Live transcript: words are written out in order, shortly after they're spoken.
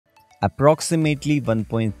Approximately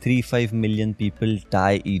 1.35 million people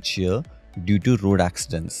die each year due to road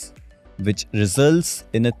accidents, which results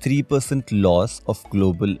in a 3% loss of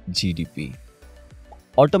global GDP.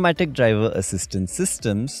 Automatic driver assistance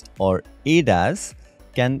systems, or ADAS,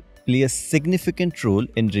 can play a significant role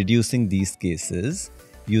in reducing these cases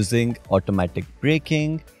using automatic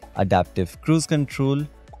braking, adaptive cruise control,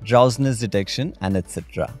 drowsiness detection, and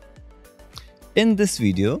etc. In this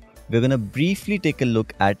video, we're going to briefly take a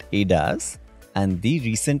look at ADAS and the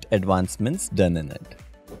recent advancements done in it.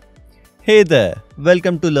 Hey there,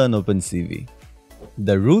 welcome to Learn OpenCV.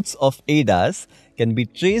 The roots of ADAS can be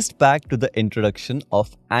traced back to the introduction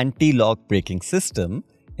of anti-lock braking system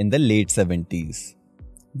in the late 70s.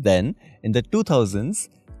 Then, in the 2000s,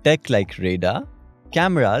 tech like radar,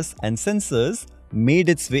 cameras and sensors made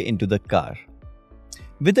its way into the car.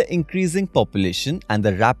 With the increasing population and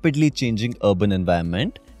the rapidly changing urban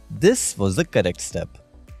environment, this was the correct step.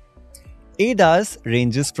 ADAS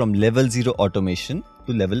ranges from level 0 automation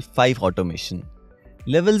to level 5 automation.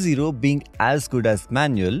 Level 0 being as good as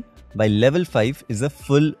manual, while level 5 is a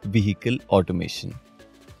full vehicle automation.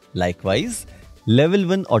 Likewise, level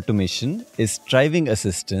 1 automation is driving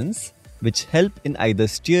assistance, which help in either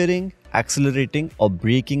steering, accelerating or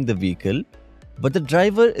braking the vehicle, but the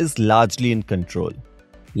driver is largely in control.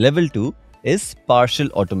 Level 2 is partial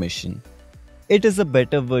automation. It is a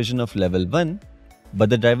better version of level 1, but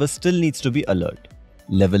the driver still needs to be alert.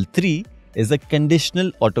 Level 3 is a conditional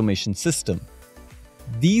automation system.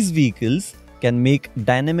 These vehicles can make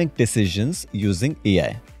dynamic decisions using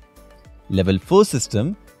AI. Level 4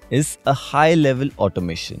 system is a high-level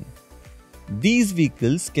automation. These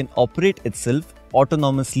vehicles can operate itself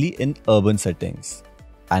autonomously in urban settings.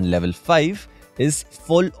 And level 5 is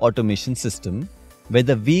full automation system, where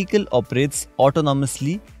the vehicle operates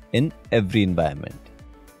autonomously in every environment.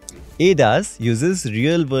 ADAS uses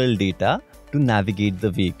real-world data to navigate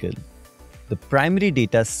the vehicle. The primary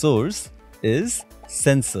data source is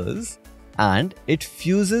sensors, and it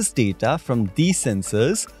fuses data from these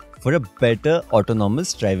sensors for a better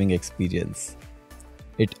autonomous driving experience.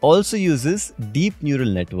 It also uses deep neural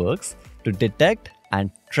networks to detect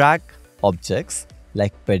and track objects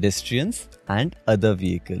like pedestrians and other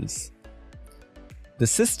vehicles. The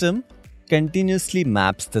system continuously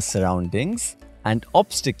maps the surroundings and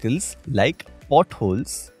obstacles like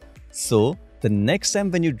potholes, so the next time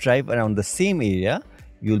when you drive around the same area,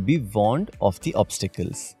 you'll be warned of the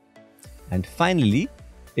obstacles. And finally,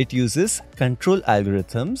 it uses control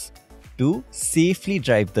algorithms to safely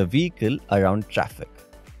drive the vehicle around traffic.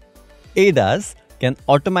 ADAS can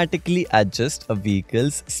automatically adjust a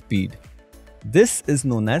vehicle's speed. This is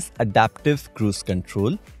known as adaptive cruise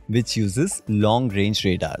control, which uses long-range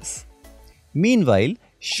radars. Meanwhile,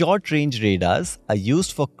 short-range radars are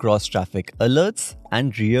used for cross-traffic alerts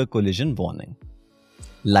and rear collision warning.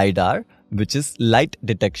 LiDAR, which is light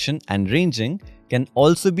detection and ranging, can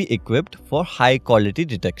also be equipped for high-quality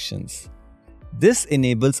detections. This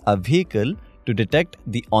enables a vehicle to detect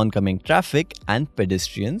the oncoming traffic and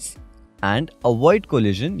pedestrians and avoid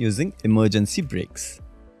collision using emergency brakes.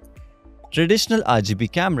 Traditional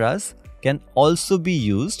RGB cameras can also be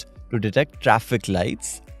used to detect traffic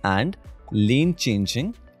lights and lane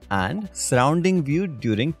changing and surrounding view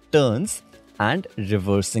during turns and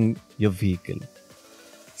reversing your vehicle.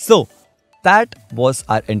 So, that was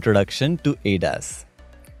our introduction to ADAS.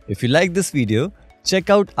 If you like this video, check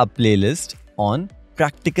out our playlist on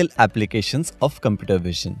practical applications of computer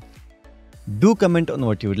vision. Do comment on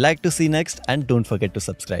what you would like to see next and don't forget to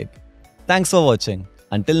subscribe. Thanks for watching.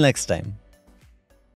 Until next time.